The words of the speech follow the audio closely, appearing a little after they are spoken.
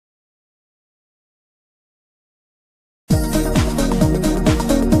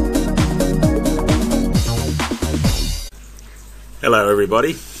Hello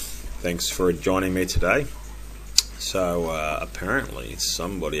everybody, thanks for joining me today. So apparently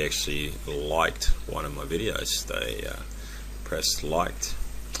somebody actually liked one of my videos. They pressed liked,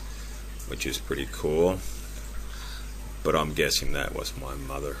 which is pretty cool, but I'm guessing that was my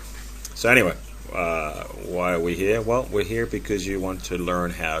mother. So anyway, why are we here? Well, we're here because you want to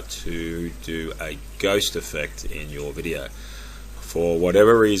learn how to do a ghost effect in your video. For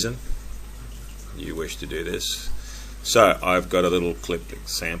whatever reason you wish to do this. So I've got a little clip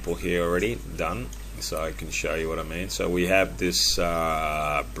example here already done, so I can show you what I mean. So we have this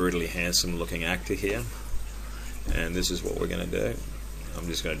brutally handsome looking actor here, and this is what we're going to do. I'm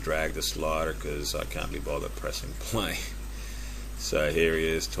just going to drag the slider because I can't be bothered pressing play. So here he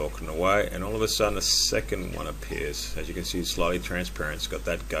is talking away, and all of a sudden a second one appears. As you can see, it's slightly transparent. It's got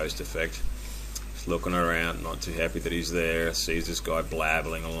that ghost effect. He's looking around, not too happy that he's there, sees this guy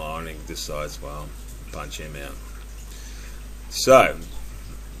blabbling along, and he decides, well, punch him out. So,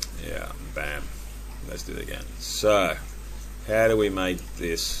 yeah, bam. Let's do it again. So, how do we make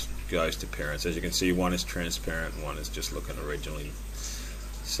this ghost appearance? As you can see, one is transparent and one is just looking originally.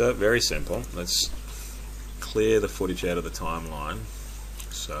 So, very simple. Let's clear the footage out of the timeline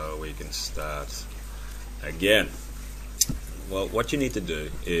so we can start again. Well, what you need to do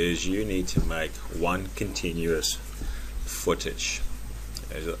is you need to make one continuous footage.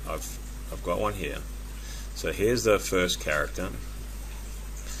 I've got one here. So here's the first character,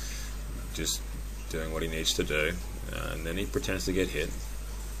 just doing what he needs to do, and then he pretends to get hit,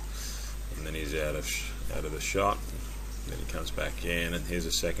 and then he's out of the shot. Then he comes back in, and here's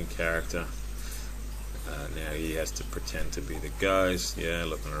a second character. Now he has to pretend to be the ghost. Yeah,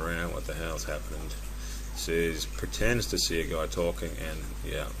 looking around, what the hell's happened? So he pretends to see a guy talking, and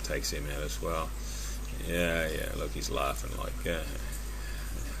yeah, takes him out as well. Yeah, look, he's laughing like,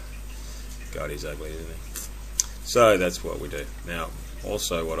 God, he's ugly, isn't he? So that's what we do. Now,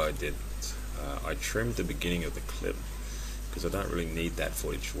 also what I did, I trimmed the beginning of the clip because I don't really need that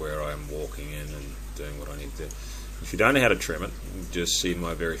footage where I'm walking in and doing what I need to do. If you don't know how to trim it, just see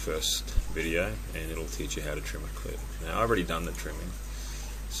my very first video and it'll teach you how to trim a clip. Now, I've already done the trimming,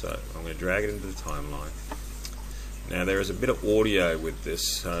 so I'm going to drag it into the timeline. Now, there is a bit of audio with this,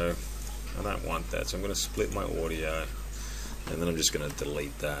 so I don't want that, so I'm going to split my audio. And then I'm just going to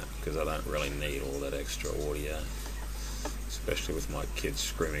delete that because I don't really need all that extra audio, especially with my kids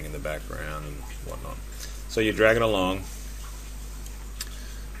screaming in the background and whatnot. So you drag it along.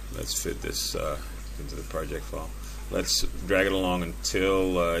 Let's fit this into the project file. Let's drag it along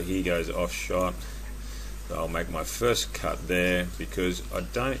until he goes off shot. So I'll make my first cut there because I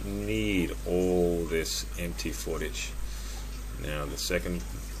don't need all this empty footage. Now the second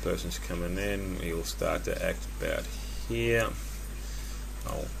person's coming in. He'll start to act about here.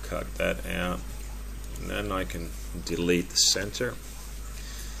 I'll cut that out, and then I can delete the center.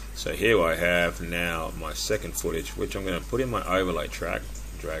 So here I have now my second footage, which I'm going to put in my overlay track,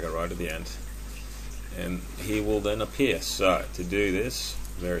 drag it right at the end, and he will then appear. So to do this,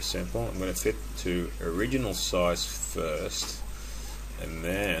 very simple, I'm going to fit to original size first, and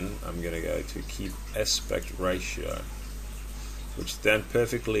then I'm going to go to keep aspect ratio, which then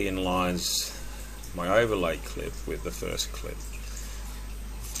perfectly aligns my overlay clip with the first clip.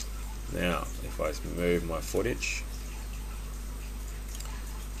 Now, if I move my footage,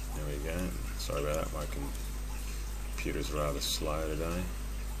 there we go. Sorry about that, my computer's rather slow today.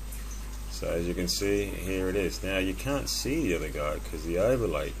 So as you can see, here it is. Now you can't see the other guy because the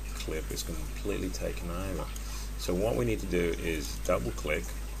overlay clip is completely taken over. So what we need to do is double click,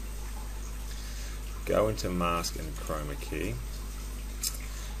 go into mask and chroma key,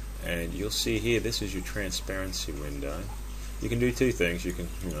 and you'll see here, this is your transparency window. You can do two things. You can,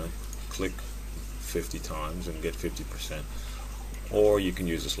 click 50 times and get 50%, or you can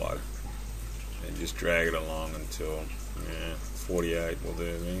use a slider and just drag it along until 48 will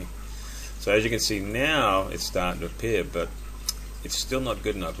do me. So as you can see now, it's starting to appear, but it's still not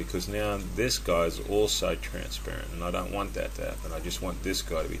good enough because now this guy is also transparent, and I don't want that to happen. I just want this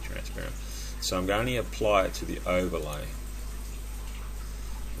guy to be transparent. So I'm going to apply it to the overlay,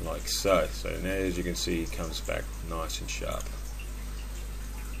 like so. So now as you can see, he comes back nice and sharp.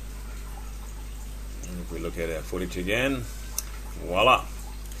 And if we look at our footage again, voila!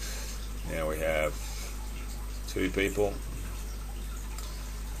 Now we have two people,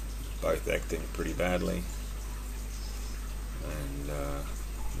 both acting pretty badly, and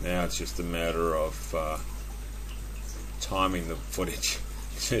now it's just a matter of timing the footage.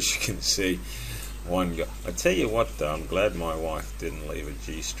 As you can see, one guy. I tell you what though, I'm glad my wife didn't leave a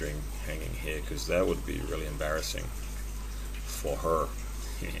G-string hanging here because that would be really embarrassing for her.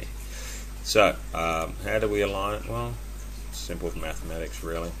 So how do we align it? Well, simple mathematics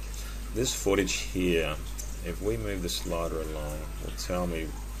really. This footage here, if we move the slider along, will tell me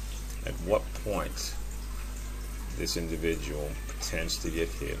at what point this individual pretends to get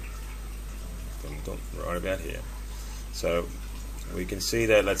hit. Right about here. So we can see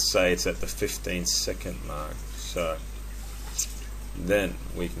that, let's say it's at the 15-second mark. So then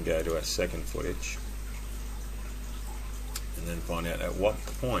we can go to our second footage and then find out at what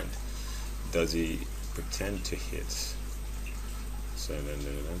point does he pretend to hit. So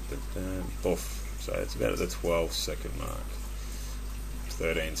then, poof. So it's about at the 12-second mark,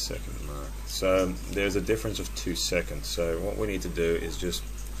 13-second mark. So there's a difference of 2 seconds. So what we need to do is just,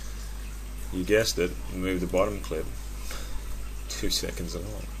 you guessed it, move the bottom clip 2 seconds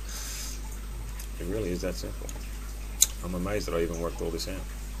along. It really is that simple. I'm amazed that I even worked all this out.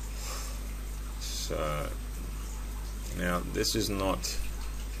 So now this is not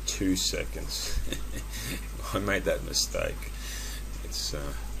 2 seconds. I made that mistake. It's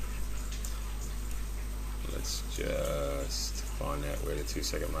let's just find out where the 2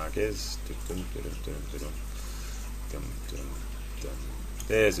 second mark is.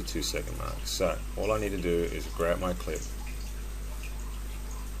 There's a 2 second mark. So all I need to do is grab my clip.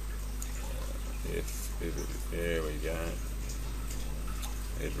 There we go.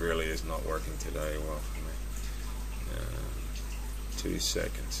 It really is not working today well for me. 2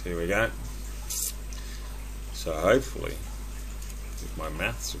 seconds. Here we go. So hopefully, if my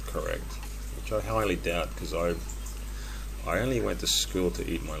maths are correct, which I highly doubt because I only went to school to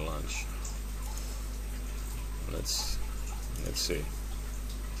eat my lunch. Let's see.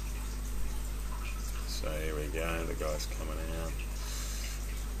 So here we go. The guy's coming out.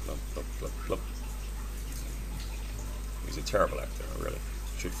 Blop, blop, blop, blop. He's a terrible actor. I really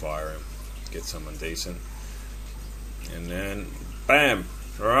should fire him. Get someone decent. And then, bam!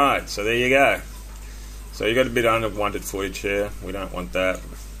 Alright, so there you go. So you got a bit of unwanted footage here. We don't want that.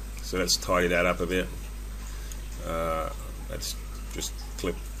 So let's tidy that up a bit. Let's just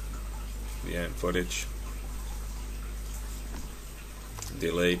clip the end footage.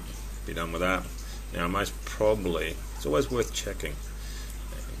 Delete. Be done with that. Now, most probably, it's always worth checking.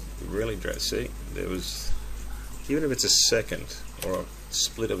 Really, see, there was, even if it's a second or a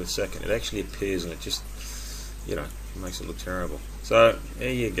split of a second, it actually appears and it just, you know, makes it look terrible. So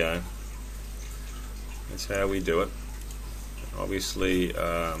there you go. That's how we do it. Obviously,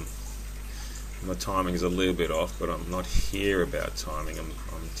 my timing is a little bit off, but I'm not here about timing. I'm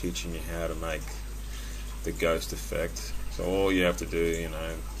teaching you how to make the ghost effect. So all you have to do, you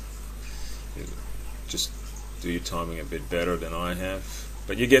know, is just do your timing a bit better than I have.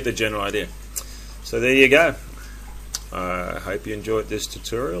 But you get the general idea. So there you go. I hope you enjoyed this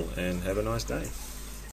tutorial and have a nice day.